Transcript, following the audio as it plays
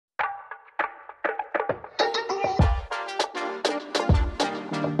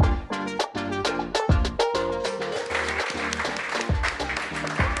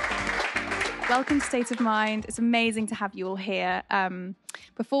Welcome to State of Mind. It's amazing to have you all here.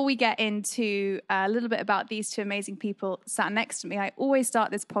 Before we get into a little bit about these two amazing people sat next to me, I always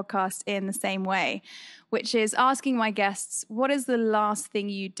start this podcast in the same way, which is asking my guests, what is the last thing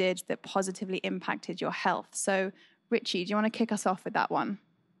you did that positively impacted your health? So, Richie, do you want to kick us off with that one?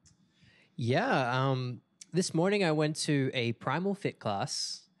 Yeah. This morning I went to a Primal Fit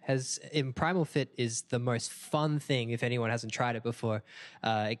class. Primal Fit is the most fun thing if anyone hasn't tried it before.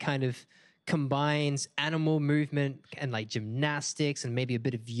 It kind of combines animal movement and like gymnastics and maybe a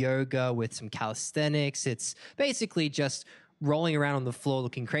bit of yoga with some calisthenics. It's basically just rolling around on the floor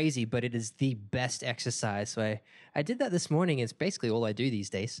looking crazy, but it is the best exercise. So I did that this morning. It's basically all I do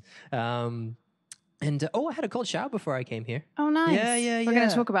these days. I had a cold shower before I came here. Oh, nice. Yeah. We're going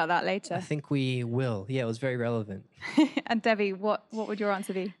to talk about that later. I think we will. Yeah, it was very relevant. And Debbie, what would your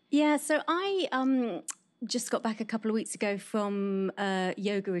answer be? Yeah, so I just got back a couple of weeks ago from a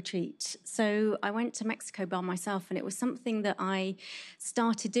yoga retreat. So I went to Mexico by myself, and it was something that I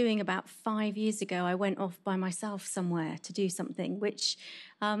started doing about 5 years ago. I went off by myself somewhere to do something, which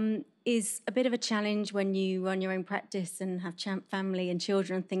is a bit of a challenge when you run your own practice and have family and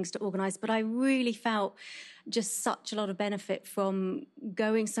children and things to organise. But I really felt just such a lot of benefit from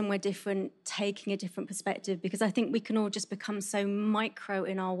going somewhere different, taking a different perspective, because I think we can all just become so micro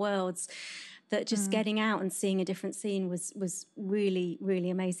in our worlds that just getting out and seeing a different scene was really, really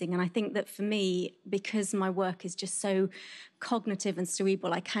amazing. And I think that for me, because my work is just so cognitive and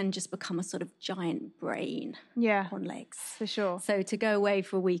cerebral, I can just become a sort of giant brain on legs. For sure. So to go away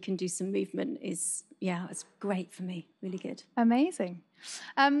for a week and do some movement it's great for me, really good. Amazing.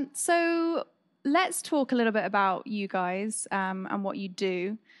 So let's talk a little bit about you guys and what you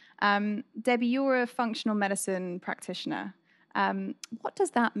do. Debbie, you're a functional medicine practitioner. What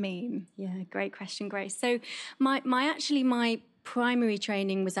does that mean? Yeah, great question, Grace. So my primary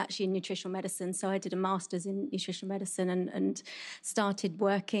training was actually in nutritional medicine. So I did a master's in nutritional medicine and started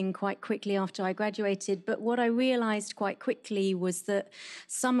working quite quickly after I graduated. But what I realized quite quickly was that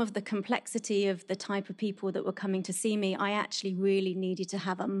some of the complexity of the type of people that were coming to see me, I actually really needed to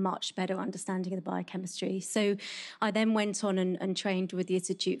have a much better understanding of the biochemistry. So I then went on and trained with the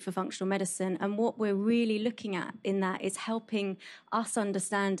Institute for Functional Medicine. And what we're really looking at in that is helping us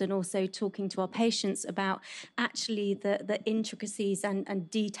understand and also talking to our patients about actually the intricacies and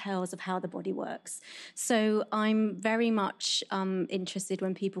details of how the body works. So I'm very much interested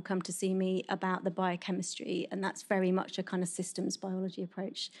when people come to see me about the biochemistry, and that's very much a kind of systems biology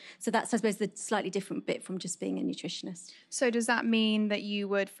approach. So that's, I suppose, the slightly different bit from just being a nutritionist. So does that mean that you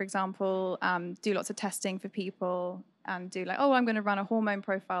would, for example, do lots of testing for people and do like, oh, I'm going to run a hormone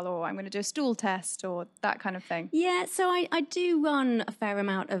profile, or I'm going to do a stool test, or that kind of thing? Yeah, so I do run a fair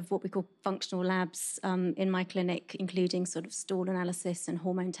amount of what we call functional labs in my clinic, including sort of stool analysis and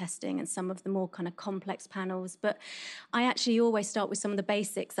hormone testing and some of the more kind of complex panels. But I actually always start with some of the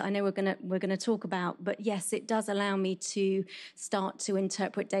basics that I know we're gonna talk about. But yes, it does allow me to start to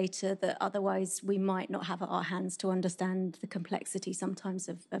interpret data that otherwise we might not have at our hands to understand the complexity sometimes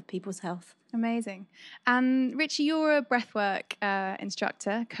of people's health. Amazing. And Richie, you're a breathwork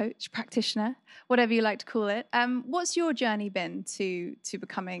instructor, coach, practitioner, whatever you like to call it. What's your journey been to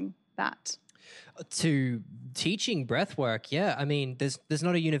becoming that? To teaching breathwork, yeah. I mean, there's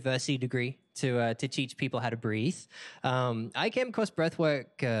not a university degree to teach people how to breathe. I came across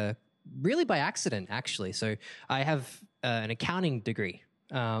breathwork really by accident, actually. So I have an accounting degree.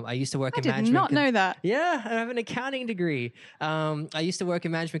 I used to work in management. I did not know that. Yeah, I have an accounting degree. I used to work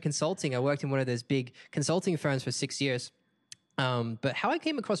in management consulting. I worked in one of those big consulting firms for 6 years. But how I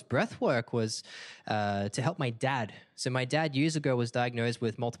came across breathwork was to help my dad. So my dad years ago was diagnosed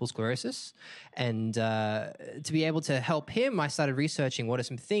with multiple sclerosis. And to be able to help him, I started researching what are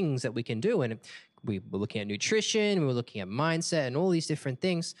some things that we can do. And we were looking at nutrition, we were looking at mindset and all these different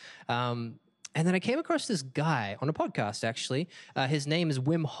things. And then I came across this guy on a podcast, actually. His name is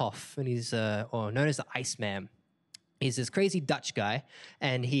Wim Hof, and he's known as the Iceman. He's this crazy Dutch guy,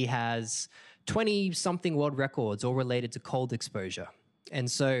 and he has 20-something world records all related to cold exposure.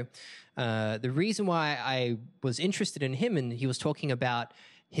 And so the reason why I was interested in him, and he was talking about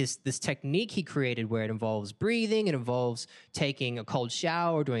this technique he created where it involves breathing, it involves taking a cold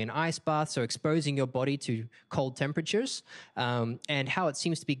shower, doing an ice bath, so exposing your body to cold temperatures, and how it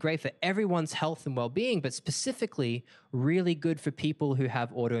seems to be great for everyone's health and well-being, but specifically really good for people who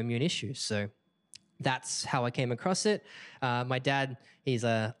have autoimmune issues. So that's how I came across it. My dad, he's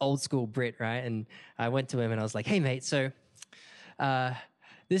a old school Brit, right? And I went to him and I was like, hey, mate, so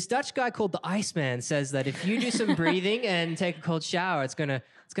this Dutch guy called the Iceman says that if you do some breathing and take a cold shower, it's gonna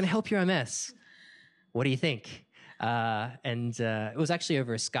help your MS. What do you think? And it was actually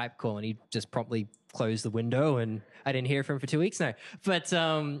over a Skype call, and he just promptly closed the window, and I didn't hear from him for 2 weeks now. But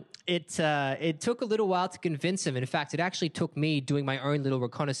it took a little while to convince him. In fact, it actually took me doing my own little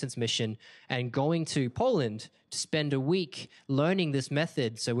reconnaissance mission and going to Poland to spend a week learning this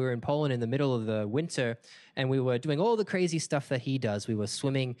method. So we were in Poland in the middle of the winter, and we were doing all the crazy stuff that he does. We were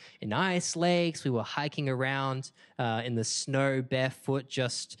swimming in ice lakes. We were hiking around in the snow barefoot,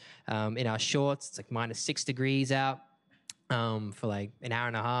 just in our shorts. It's like -6 degrees out. For like an hour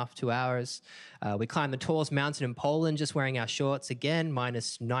and a half, 2 hours. We climbed the tallest mountain in Poland just wearing our shorts again,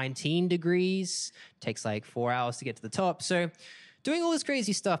 -19 degrees. Takes like 4 hours to get to the top. So doing all this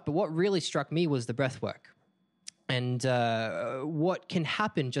crazy stuff. But what really struck me was the breath work and what can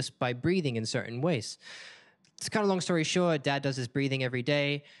happen just by breathing in certain ways. It's kind of long story short, Dad does his breathing every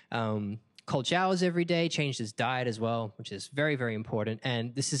day. Cold showers every day, changed his diet as well, which is very, very important.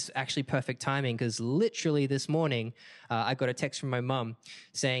 And this is actually perfect timing because literally this morning, I got a text from my mum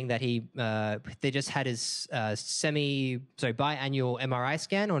saying that they just had his biannual MRI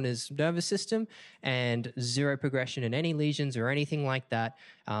scan on his nervous system and zero progression in any lesions or anything like that.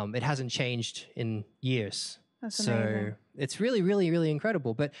 It hasn't changed in years. That's amazing. So it's really, really, really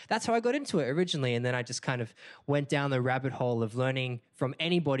incredible. But that's how I got into it originally. And then I just kind of went down the rabbit hole of learning from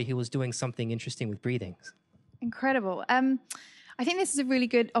anybody who was doing something interesting with breathing. Incredible. I think this is a really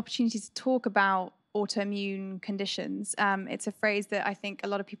good opportunity to talk about autoimmune conditions. It's a phrase that I think a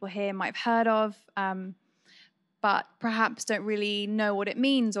lot of people here might have heard of, but perhaps don't really know what it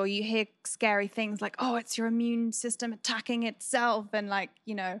means, or you hear scary things like, oh, it's your immune system attacking itself, and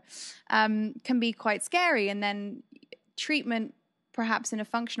can be quite scary. And then treatment, perhaps in a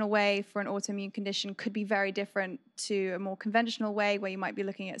functional way for an autoimmune condition, could be very different to a more conventional way where you might be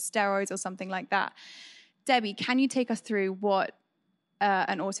looking at steroids or something like that. Debbie, can you take us through what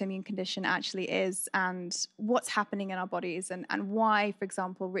an autoimmune condition actually is and what's happening in our bodies, and why, for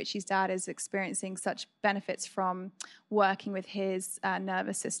example, Richie's dad is experiencing such benefits from working with his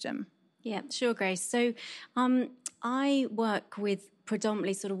nervous system? Yeah, sure, Grace. So I work with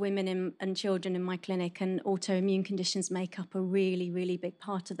predominantly sort of women and children in my clinic, and autoimmune conditions make up a really, really big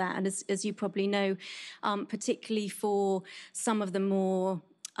part of that. And as you probably know, particularly for some of the more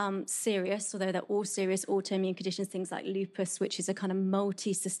serious, although they're all serious autoimmune conditions, things like lupus, which is a kind of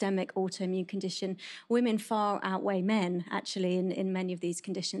multi-systemic autoimmune condition, women far outweigh men, actually, in many of these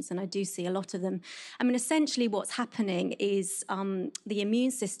conditions, and I do see a lot of them. I mean, essentially what's happening is the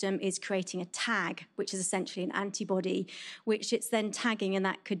immune system is creating a tag, which is essentially an antibody, which it's then tagging, and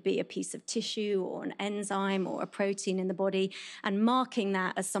that could be a piece of tissue or an enzyme or a protein in the body, and marking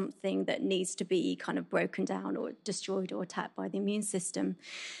that as something that needs to be kind of broken down or destroyed or attacked by the immune system.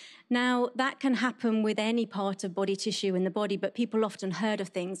 Now, that can happen with any part of body tissue in the body, but people often heard of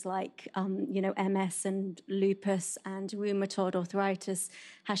things like, MS and lupus and rheumatoid arthritis,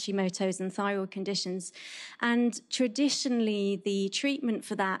 Hashimoto's and thyroid conditions. And traditionally, the treatment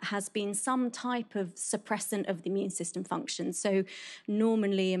for that has been some type of suppressant of the immune system function. So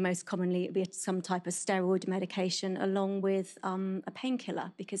normally and most commonly, it would be some type of steroid medication along with a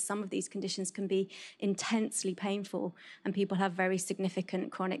painkiller, because some of these conditions can be intensely painful and people have very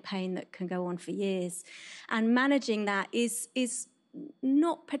significant chronic pain that can go on for years. And managing that is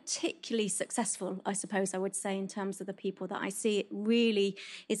not particularly successful, I suppose I would say, in terms of the people that I see. It really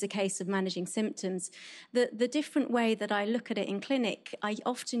is a case of managing symptoms. The different way that I look at it in clinic, I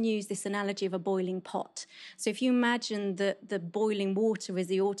often use this analogy of a boiling pot. So if you imagine that the boiling water is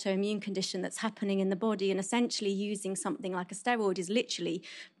the autoimmune condition that's happening in the body, and essentially using something like a steroid is literally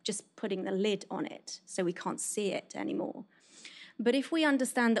just putting the lid on it so we can't see it anymore. But if we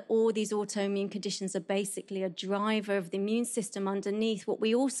understand that all these autoimmune conditions are basically a driver of the immune system underneath, what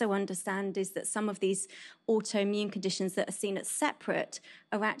we also understand is that some of these autoimmune conditions that are seen as separate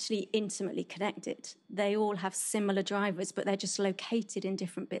are actually intimately connected. They all have similar drivers, but they're just located in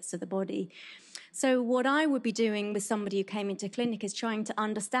different bits of the body. So what I would be doing with somebody who came into clinic is trying to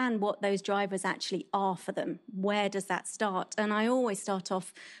understand what those drivers actually are for them. Where does that start? And I always start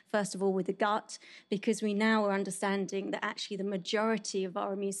off, first of all, with the gut, because we now are understanding that actually the majority of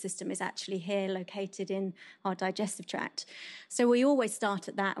our immune system is actually here, located in our digestive tract. So we always start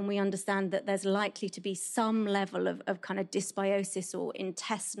at that, and we understand that there's likely to be some level of kind of dysbiosis or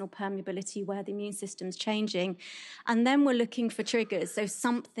intestinal permeability where the immune system's changing. And then we're looking for triggers, so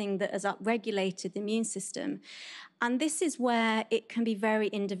something that has upregulated the immune system. And this is where it can be very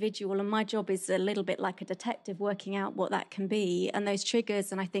individual, and my job is a little bit like a detective, working out what that can be and those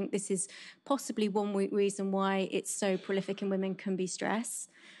triggers. And I think this is possibly one reason why it's so prolific in women, can be stress.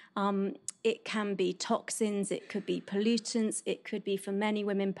 It can be toxins, it could be pollutants, it could be for many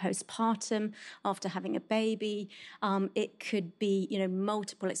women postpartum after having a baby. It could be,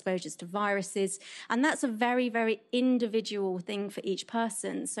 multiple exposures to viruses. And that's a very, very individual thing for each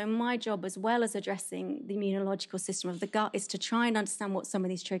person. So my job, as well as addressing the immunological system of the gut, is to try and understand what some of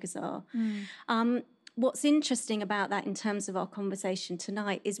these triggers are. What's interesting about that in terms of our conversation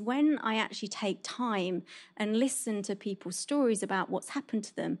tonight is when I actually take time and listen to people's stories about what's happened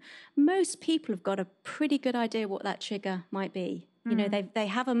to them, most people have got a pretty good idea what that trigger might be. They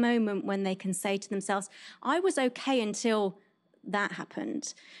have a moment when they can say to themselves, I was okay until that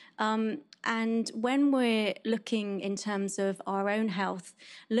happened. And when we're looking in terms of our own health,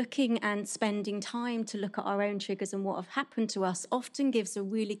 looking and spending time to look at our own triggers and what have happened to us often gives a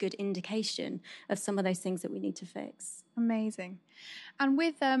really good indication of some of those things that we need to fix. Amazing. And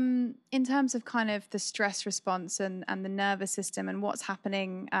with, in terms of kind of the stress response and the nervous system and what's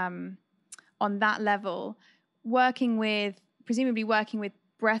happening on that level, presumably working with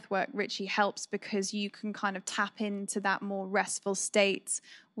breath work, Richie, helps because you can kind of tap into that more restful state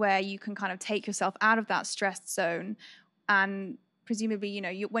where you can kind of take yourself out of that stressed zone. And presumably,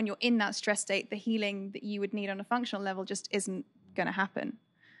 when you're in that stress state, the healing that you would need on a functional level just isn't going to happen.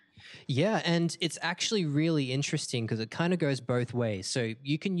 Yeah, and it's actually really interesting because it kind of goes both ways. So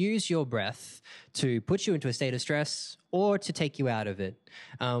you can use your breath to put you into a state of stress or to take you out of it.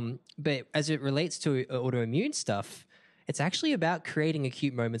 But as it relates to autoimmune stuff, it's actually about creating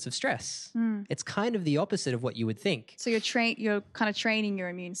acute moments of stress. It's kind of the opposite of what you would think. So you're kind of training your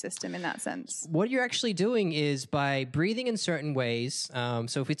immune system in that sense. What you're actually doing is by breathing in certain ways.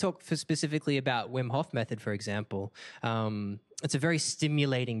 So if we talk specifically about Wim Hof method, for example, it's a very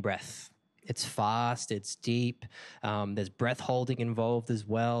stimulating breath. It's fast, it's deep, there's breath holding involved as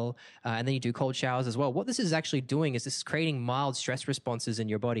well, and then you do cold showers as well. What this is actually doing is this is creating mild stress responses in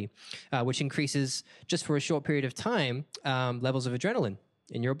your body, which increases, just for a short period of time, levels of adrenaline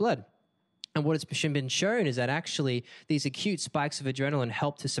in your blood. And what has been shown is that actually these acute spikes of adrenaline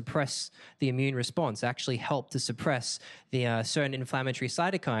help to suppress the immune response, actually help to suppress the certain inflammatory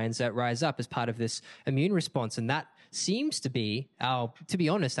cytokines that rise up as part of this immune response. And that seems to be our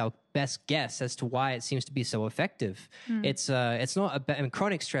best guess as to why it seems to be so effective. It's not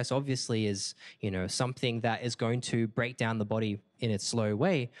chronic stress obviously is, something that is going to break down the body in its slow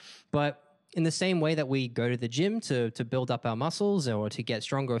way. But in the same way that we go to the gym to build up our muscles or to get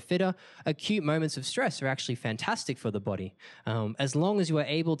stronger or fitter, acute moments of stress are actually fantastic for the body. As long as you are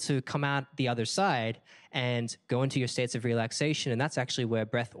able to come out the other side and go into your states of relaxation, and that's actually where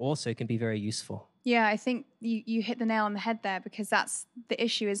breath also can be very useful. Yeah, I think you hit the nail on the head there, because that's the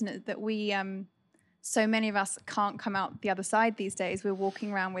issue, isn't it? That we, so many of us can't come out the other side these days. We're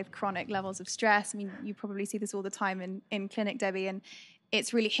walking around with chronic levels of stress. I mean, you probably see this all the time in clinic, Debbie, and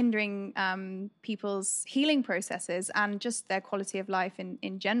it's really hindering people's healing processes and just their quality of life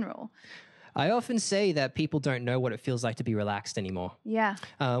in general. I often say that people don't know what it feels like to be relaxed anymore. Yeah.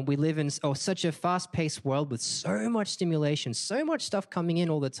 We live in such a fast-paced world with so much stimulation, so much stuff coming in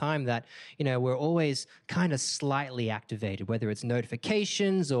all the time that, we're always kind of slightly activated, whether it's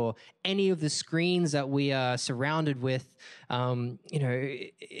notifications or any of the screens that we are surrounded with.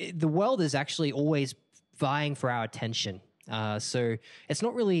 The world is actually always vying for our attention. So it's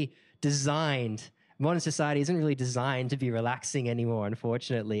not really designed. Modern society isn't really designed to be relaxing anymore,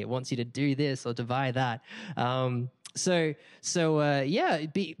 unfortunately. It wants you to do this or to buy that.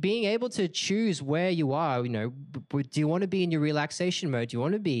 Being able to choose where you are, do you want to be in your relaxation mode? Do you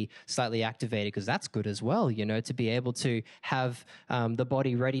want to be slightly activated? Because that's good as well, to be able to have the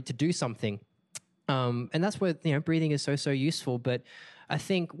body ready to do something. And that's where, breathing is so useful. But I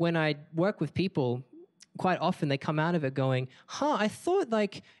think when I work with people, quite often they come out of it going, I thought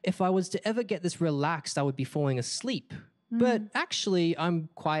like if I was to ever get this relaxed, I would be falling asleep. But actually I'm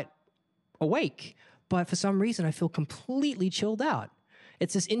quite awake. But for some reason I feel completely chilled out.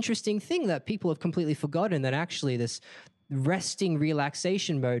 It's this interesting thing that people have completely forgotten, that actually this resting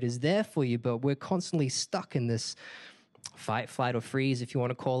relaxation mode is there for you, but we're constantly stuck in this fight, flight, or freeze, if you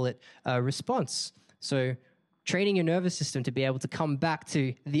want to call it, response. So training your nervous system to be able to come back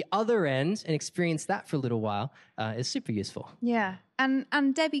to the other end and experience that for a little while is super useful. Yeah.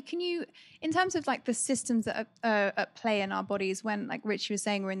 And Debbie, can you, in terms of like the systems that are at play in our bodies when, like Richie was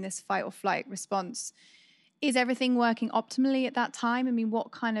saying, we're in this fight or flight response, is everything working optimally at that time? I mean,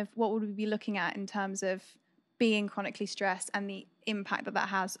 what would we be looking at in terms of being chronically stressed and the impact that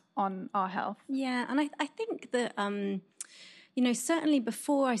has on our health? Yeah. And I think that, certainly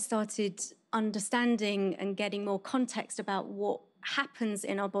before I started understanding and getting more context about what happens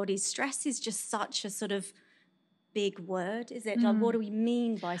in our bodies, stress is just such a sort of big word, is it? Like, what do we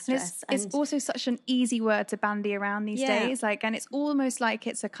mean by stress? It's also such an easy word to bandy around these days. Like, and it's almost like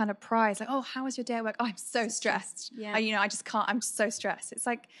it's a kind of prize. Like, oh, how was your day at work? Oh, I'm so stressed. Yeah. I just can't. I'm so stressed. It's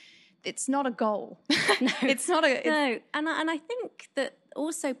like, it's not a goal. No, it's not a. No, and I think that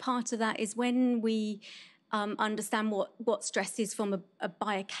also part of that is when we understand what stress is from a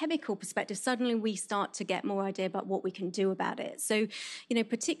biochemical perspective, suddenly we start to get more idea about what we can do about it. So,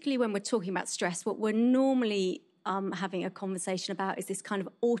 particularly when we're talking about stress, what we're normally having a conversation about is this kind of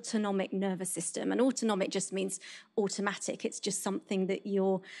autonomic nervous system. And autonomic just means automatic. It's just something that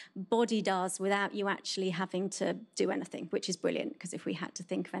your body does without you actually having to do anything, which is brilliant, because if we had to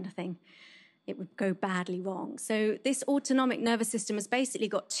think of anything, it would go badly wrong. So this autonomic nervous system has basically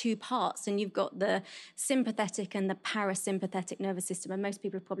got two parts, and you've got the sympathetic and the parasympathetic nervous system, and most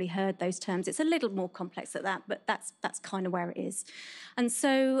people have probably heard those terms. It's a little more complex than that, but that's kind of where it is. And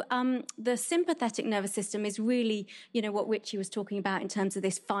so the sympathetic nervous system is really, what Richie was talking about in terms of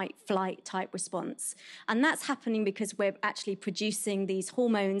this fight-flight type response. And that's happening because we're actually producing these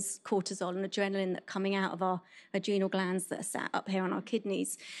hormones, cortisol and adrenaline, that are coming out of our adrenal glands that are sat up here on our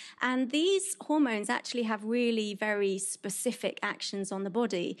kidneys. And these hormones actually have really very specific actions on the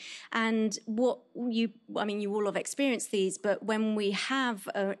body. And you all have experienced these, but when we have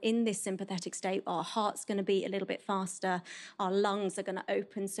in this sympathetic state, our heart's going to beat a little bit faster, our lungs are going to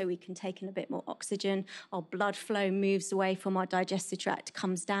open so we can take in a bit more oxygen, our blood flow moves away from our digestive tract,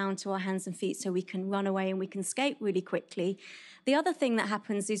 comes down to our hands and feet so we can run away and we can escape really quickly. The other thing that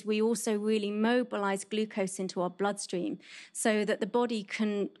happens is we also really mobilize glucose into our bloodstream so that the body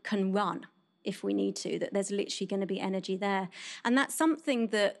can run if we need to, that there's literally going to be energy there. And that's something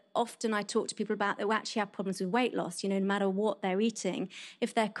that often I talk to people about that actually have problems with weight loss, no matter what they're eating.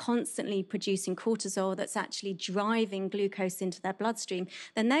 If they're constantly producing cortisol that's actually driving glucose into their bloodstream,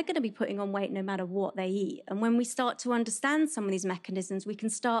 then they're going to be putting on weight no matter what they eat. And when we start to understand some of these mechanisms, we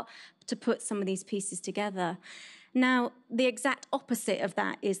can start to put some of these pieces together. Now, the exact opposite of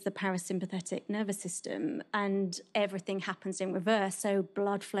that is the parasympathetic nervous system, and everything happens in reverse. So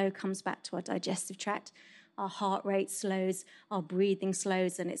blood flow comes back to our digestive tract, our heart rate slows, our breathing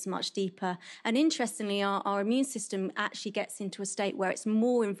slows, and it's much deeper. And interestingly, our immune system actually gets into a state where it's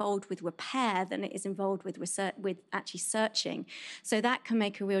more involved with repair than it is involved with research, with actually searching. So that can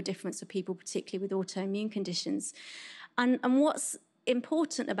make a real difference for people, particularly with autoimmune conditions. And what's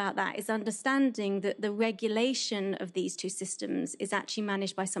important about that is understanding that the regulation of these two systems is actually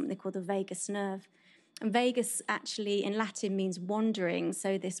managed by something called the vagus nerve. And vagus actually in Latin means wandering.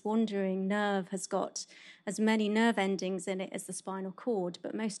 So this wandering nerve has got as many nerve endings in it as the spinal cord,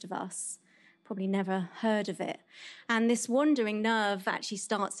 but most of us probably never heard of it. And this wandering nerve actually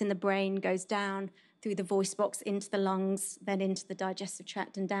starts in the brain, goes down through the voice box into the lungs, then into the digestive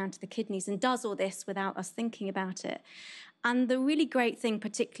tract and down to the kidneys, and does all this without us thinking about it. And the really great thing,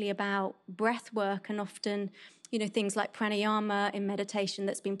 particularly about breath work and often, things like pranayama in meditation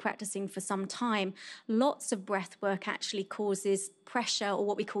that's been practicing for some time, lots of breath work actually causes pressure or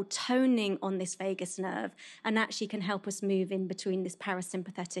what we call toning on this vagus nerve, and actually can help us move in between this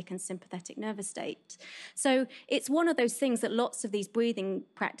parasympathetic and sympathetic nervous state. So it's one of those things that lots of these breathing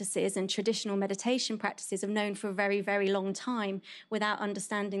practices and traditional meditation practices have known for a very, very long time without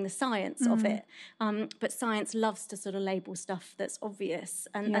understanding the science of it. But science loves to sort of label stuff that's obvious.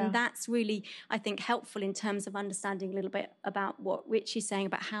 And that's really, I think, helpful in terms of understanding a little bit about what Richie's saying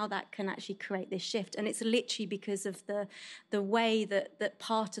about how that can actually create this shift. And it's literally because of the way that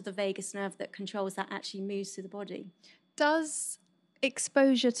part of the vagus nerve that controls that actually moves through the body. Does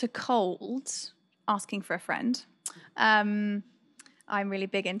exposure to cold, asking for a friend, I'm really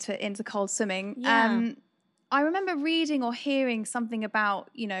big into cold swimming. Yeah. I remember reading or hearing something about,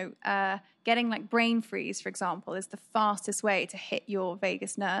 getting like brain freeze, for example, is the fastest way to hit your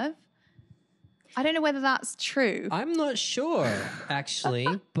vagus nerve. I don't know whether that's true. I'm not sure, actually,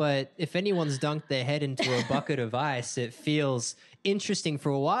 but if anyone's dunked their head into a bucket of ice, it feels interesting for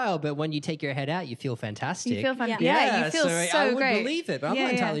a while, but when you take your head out, you feel fantastic. You feel fantastic. Yeah. You feel so I would great. believe it, but I'm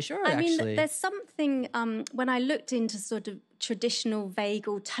not entirely sure, actually. I mean, there's something, when I looked into sort of traditional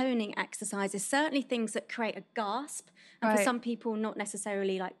vagal toning exercises, certainly things that create a gasp. And for some people, not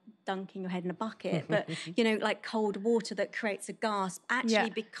necessarily like dunking your head in a bucket, but, like cold water that creates a gasp, actually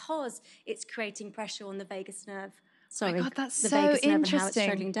because it's creating pressure on the vagus nerve. Sorry, my God, that's the so vagus nerve and how it's interesting.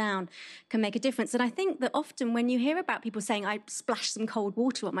 struggling down can make a difference. And I think that often when you hear about people saying, I splashed some cold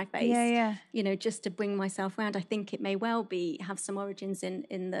water on my face, just to bring myself around, I think it may well have some origins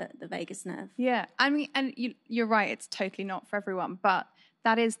in the vagus nerve. Yeah, I mean, and you're right, it's totally not for everyone, but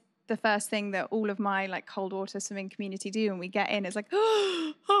that is the first thing that all of my like cold water swimming community do when we get in. It's like,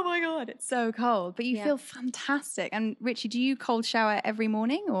 oh my God, it's so cold. But you feel fantastic. And Richie, do you cold shower every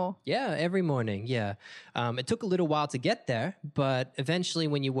morning or? Yeah, every morning. Yeah. It took a little while to get there, but eventually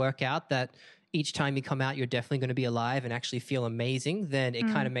when you work out that each time you come out, you're definitely going to be alive and actually feel amazing, then it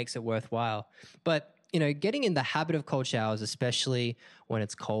kind of makes it worthwhile. But, getting in the habit of cold showers, especially when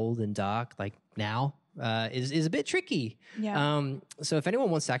it's cold and dark, like now, is a bit tricky. Yeah. So if anyone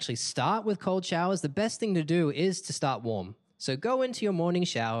wants to actually start with cold showers, the best thing to do is to start warm. So go into your morning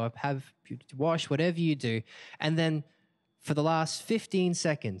shower, wash, whatever you do, and then for the last 15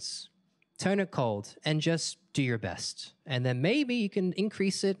 seconds, turn it cold and just do your best. And then maybe you can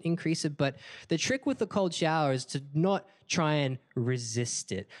increase it. But the trick with the cold shower is to not try and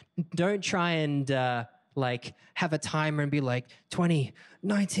resist it. Don't try and have a timer and be like 20,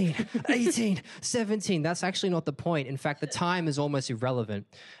 19, 18, 17. That's actually not the point. In fact, the time is almost irrelevant.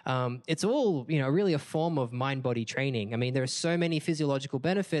 It's all, really a form of mind-body training. I mean, there are so many physiological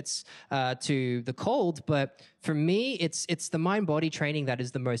benefits to the cold, but for me, it's the mind-body training that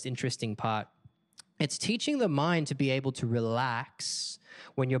is the most interesting part. It's teaching the mind to be able to relax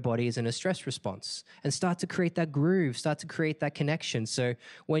when your body is in a stress response and start to create that groove, start to create that connection. So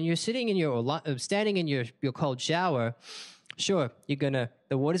when you're standing in your cold shower, sure, the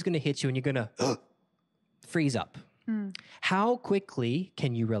water's going to hit you and you're going to freeze up. How quickly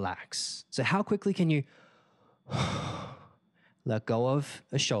can you relax? So how quickly can you let go of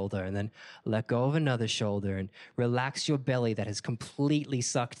a shoulder and then let go of another shoulder and relax your belly that has completely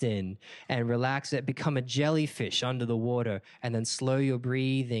sucked in and relax it, become a jellyfish under the water, and then slow your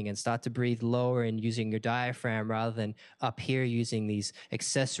breathing and start to breathe lower and using your diaphragm rather than up here using these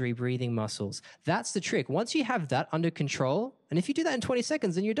accessory breathing muscles. That's the trick. Once you have that under control, and if you do that in 20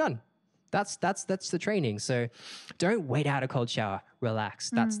 seconds, then you're done. That's the training. So don't wait out a cold shower.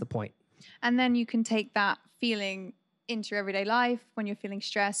 Relax. That's the point. And then you can take that feeling into your everyday life. When you're feeling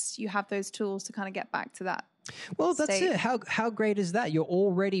stressed, you have those tools to kind of get back to that. Well, that's it. How great is that? You're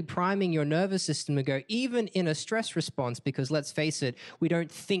already priming your nervous system to go, even in a stress response, because let's face it, we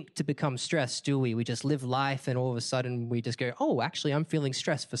don't think to become stressed, do we? We just live life and all of a sudden we just go, oh, actually, I'm feeling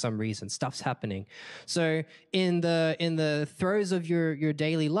stressed for some reason. Stuff's happening. So in the throes of your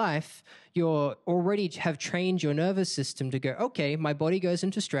daily life, you already have trained your nervous system to go, okay, my body goes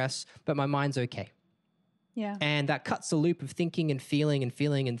into stress, but my mind's okay. Yeah. And that cuts the loop of thinking and feeling and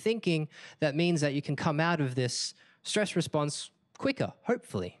feeling and thinking. That means that you can come out of this stress response quicker,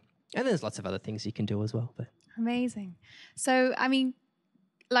 hopefully. And there's lots of other things you can do as well. But amazing. So, I mean,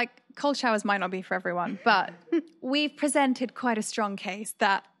 like cold showers might not be for everyone, but we've presented quite a strong case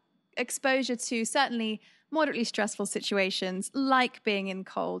that exposure to certainly moderately stressful situations like being in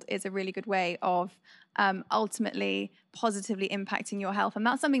cold is a really good way of ultimately positively impacting your health. And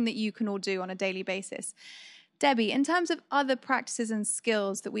that's something that you can all do on a daily basis. Debbie, in terms of other practices and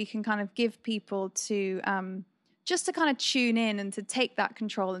skills that we can kind of give people to just to kind of tune in and to take that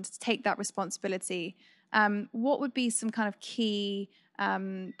control and to take that responsibility, what would be some kind of key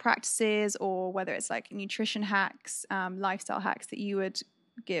practices, or whether it's like nutrition hacks, lifestyle hacks that you would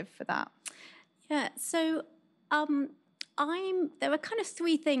give for that? Yeah, so there are kind of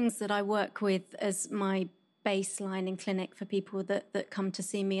three things that I work with as my baseline in clinic for people that come to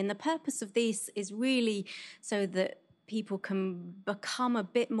see me. And the purpose of this is really so that people can become a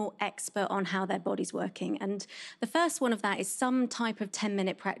bit more expert on how their body's working. And the first one of that is some type of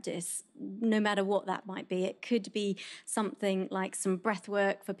 10-minute practice, no matter what that might be. It could be something like some breath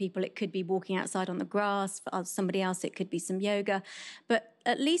work for people. It could be walking outside on the grass. For somebody else, it could be some yoga. But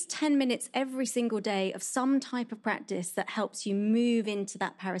at least 10 minutes every single day of some type of practice that helps you move into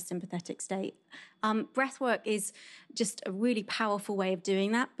that parasympathetic state. Breath work is just a really powerful way of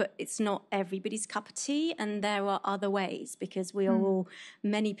doing that, but it's not everybody's cup of tea, and there are other ways because we are all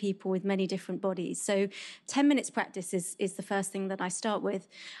many people with many different bodies. So 10 minutes practice is the first thing that I start with.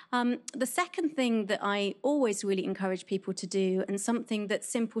 The second thing that I always really encourage people to do, and something that's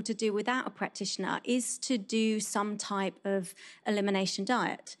simple to do without a practitioner, is to do some type of elimination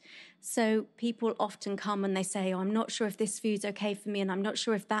diet. So people often come and they say, oh, I'm not sure if this food's okay for me, and I'm not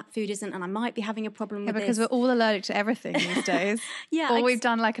sure if that food isn't, and I might be having a problem with because this. We're all allergic to everything these days. Or we've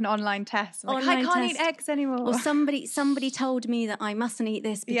done like an online test. Like, I can't eat eggs anymore. Or somebody told me that I mustn't eat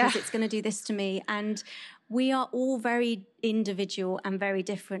this because it's going to do this to me. And we are all very individual and very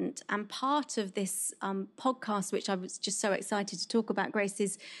different. And part of this podcast, which I was just so excited to talk about, Grace,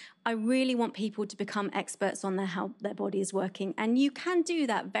 is I really want people to become experts on how their body is working. And you can do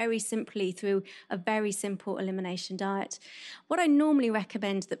that very simply through a very simple elimination diet. What I normally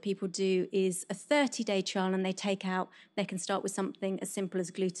recommend that people do is a 30-day trial, and they can start with something as simple as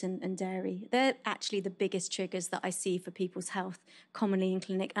gluten and dairy. They're actually the biggest triggers that I see for people's health commonly in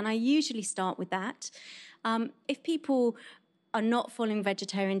clinic. And I usually start with that. If people are not following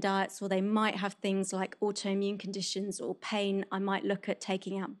vegetarian diets, or they might have things like autoimmune conditions or pain, I might look at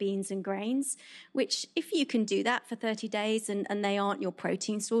taking out beans and grains, which if you can do that for 30 days and they aren't your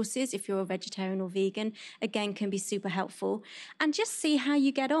protein sources, if you're a vegetarian or vegan, again, can be super helpful. And just see how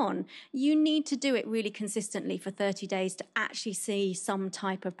you get on. You need to do it really consistently for 30 days to actually see some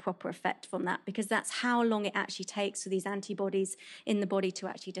type of proper effect from that, because that's how long it actually takes for these antibodies in the body to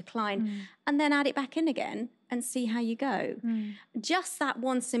actually decline. And then add it back in again and see how you go. Just that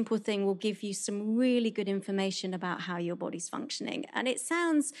one simple thing will give you some really good information about how your body's functioning. And it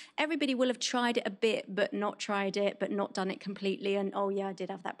sounds, everybody will have tried it a bit, but not tried it, but not done it completely. And, oh yeah, I did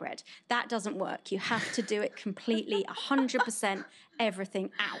have that bread. That doesn't work. You have to do it completely, 100%, everything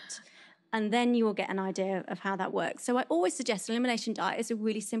out. And then you will get an idea of how that works. So I always suggest elimination diet is a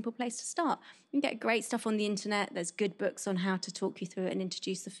really simple place to start. You can get great stuff on the internet. There's good books on how to talk you through it and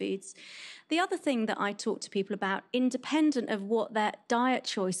introduce the foods. The other thing that I talk to people about, independent of what their diet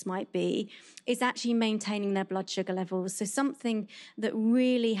choice might be, is actually maintaining their blood sugar levels. So something that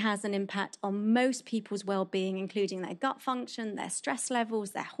really has an impact on most people's well-being, including their gut function, their stress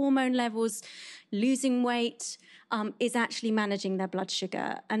levels, their hormone levels, losing weight, is actually managing their blood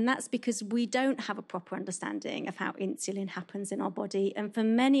sugar. And that's because we don't have a proper understanding of how insulin happens in our body. And for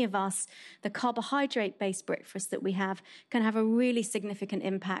many of us, the carbohydrate-based breakfast that we have can have a really significant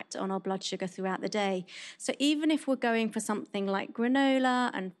impact on our blood sugar throughout the day. So even if we're going for something like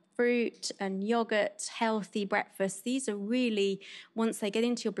granola and fruit and yogurt, healthy breakfast, these are really, once they get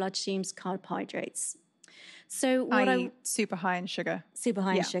into your bloodstreams, carbohydrates. So what super high in sugar. Super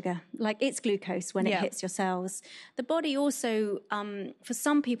high in sugar. Like, it's glucose when it hits your cells. The body also, for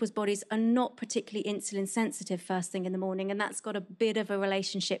some people's bodies, are not particularly insulin sensitive first thing in the morning. And that's got a bit of a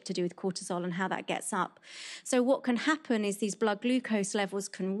relationship to do with cortisol and how that gets up. So what can happen is these blood glucose levels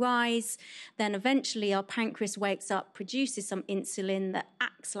can rise. Then eventually our pancreas wakes up, produces some insulin that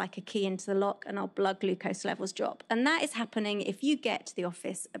acts like a key into the lock, and our blood glucose levels drop. And that is happening if you get to the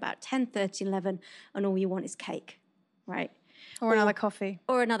office about 10:30, 11, and all you want is cake, right? Or another coffee.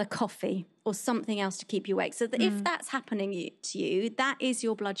 Or another coffee, or something else to keep you awake. So that if that's happening to you, that is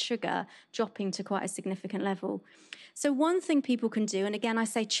your blood sugar dropping to quite a significant level. So one thing people can do, and again, I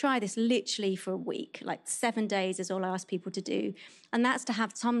say try this literally for a week, like 7 days is all I ask people to do, and that's to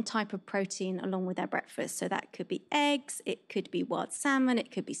have some type of protein along with their breakfast. So that could be eggs, it could be wild salmon,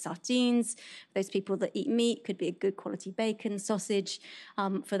 it could be sardines. For those people that eat meat, it could be a good quality bacon, sausage.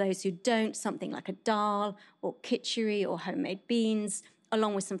 For those who don't, something like a dal or khichdi or homemade beans,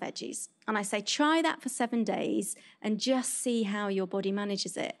 along with some veggies. And I say, try that for 7 days and just see how your body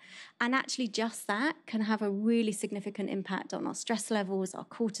manages it. And actually just that can have a really significant impact on our stress levels, our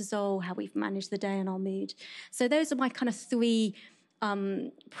cortisol, how we've managed the day and our mood. So those are my kind of 3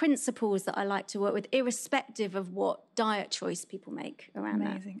 principles that I like to work with, irrespective of what diet choice people make around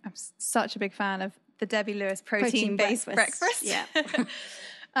that. Amazing. I'm such a big fan of the Debbie Lewis protein-based breakfast. Yeah.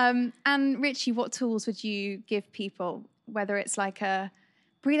 And Richie, what tools would you give people, whether it's like a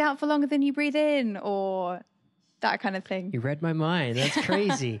breathe out for longer than you breathe in, or that kind of thing? You read my mind. That's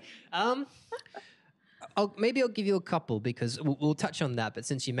crazy. Maybe I'll give you a couple, because we'll touch on that. But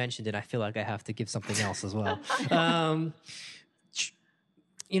since you mentioned it, I feel like I have to give something else as well.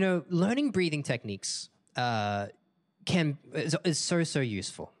 Learning breathing techniques is so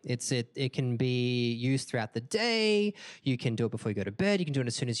useful. It can be used throughout the day. You can do it before you go to bed. You can do it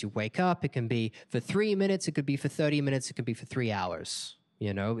as soon as you wake up. It can be for 3 minutes. It could be for 30 minutes. It could be for 3 hours.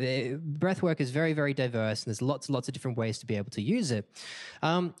 Breath work is very, very diverse, and there's lots of different ways to be able to use it.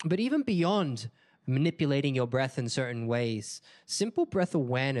 But even beyond manipulating your breath in certain ways, simple breath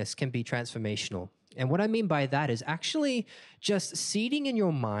awareness can be transformational. And what I mean by that is actually just seeding in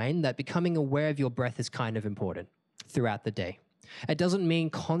your mind that becoming aware of your breath is kind of important throughout the day. It doesn't mean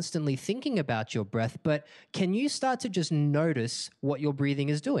constantly thinking about your breath, but can you start to just notice what your breathing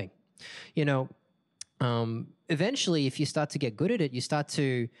is doing? Eventually, if you start to get good at it, you start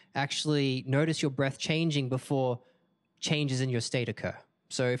to actually notice your breath changing before changes in your state occur.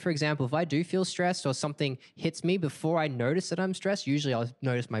 So, for example, if I do feel stressed or something hits me, before I notice that I'm stressed, usually I'll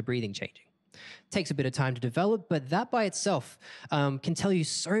notice my breathing changing. Takes a bit of time to develop, but that by itself can tell you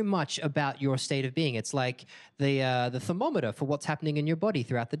so much about your state of being. It's like the thermometer for what's happening in your body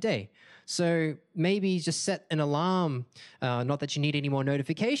throughout the day. So maybe just set an alarm, not that you need any more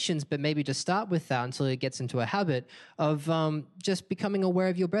notifications, but maybe just start with that until it gets into a habit of just becoming aware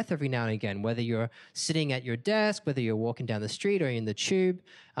of your breath every now and again, whether you're sitting at your desk, whether you're walking down the street or in the tube.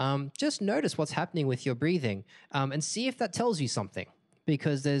 Just notice what's happening with your breathing and see if that tells you something.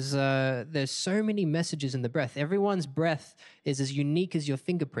 Because there's so many messages in the breath. Everyone's breath is as unique as your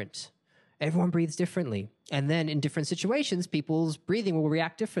fingerprint. Everyone breathes differently. And then in different situations, people's breathing will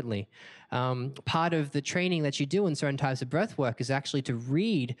react differently. Part of the training that you do in certain types of breath work is actually to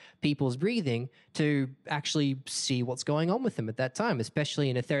read people's breathing to actually see what's going on with them at that time,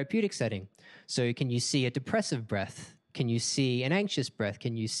 especially in a therapeutic setting. So can you see a depressive breath? Can you see an anxious breath?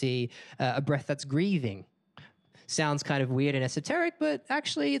 Can you see a breath that's grieving? Sounds kind of weird and esoteric, but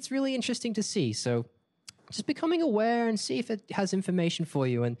actually it's really interesting to see. So just becoming aware and see if it has information for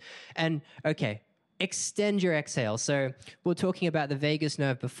you. And okay, extend your exhale. So we were talking about the vagus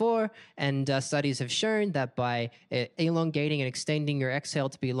nerve before, and studies have shown that by elongating and extending your exhale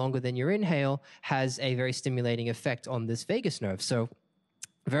to be longer than your inhale has a very stimulating effect on this vagus nerve. So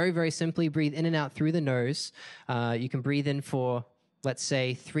very, very simply, breathe in and out through the nose. You can breathe in for, let's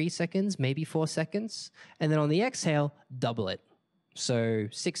say, 3 seconds, maybe 4 seconds. And then on the exhale, double it. So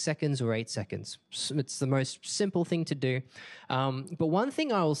 6 seconds or 8 seconds. It's the most simple thing to do. But one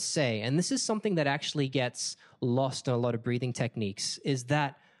thing I will say, and this is something that actually gets lost in a lot of breathing techniques, is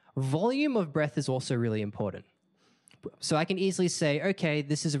that volume of breath is also really important. So I can easily say, okay,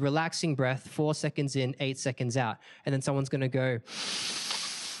 this is a relaxing breath, 4 seconds in, 8 seconds out. And then someone's going to go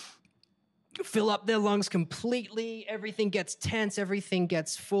fill up their lungs completely, everything gets tense, everything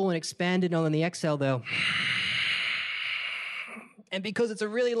gets full and expanded, and on the exhale, they'll... And because it's a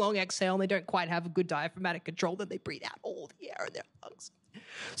really long exhale and they don't quite have a good diaphragmatic control, then they breathe out all the air in their lungs.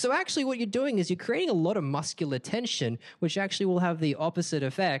 So actually what you're doing is you're creating a lot of muscular tension, which actually will have the opposite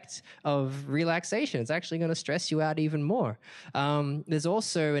effect of relaxation. It's actually going to stress you out even more. There's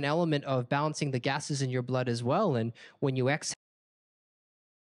also an element of balancing the gases in your blood as well. And when you exhale,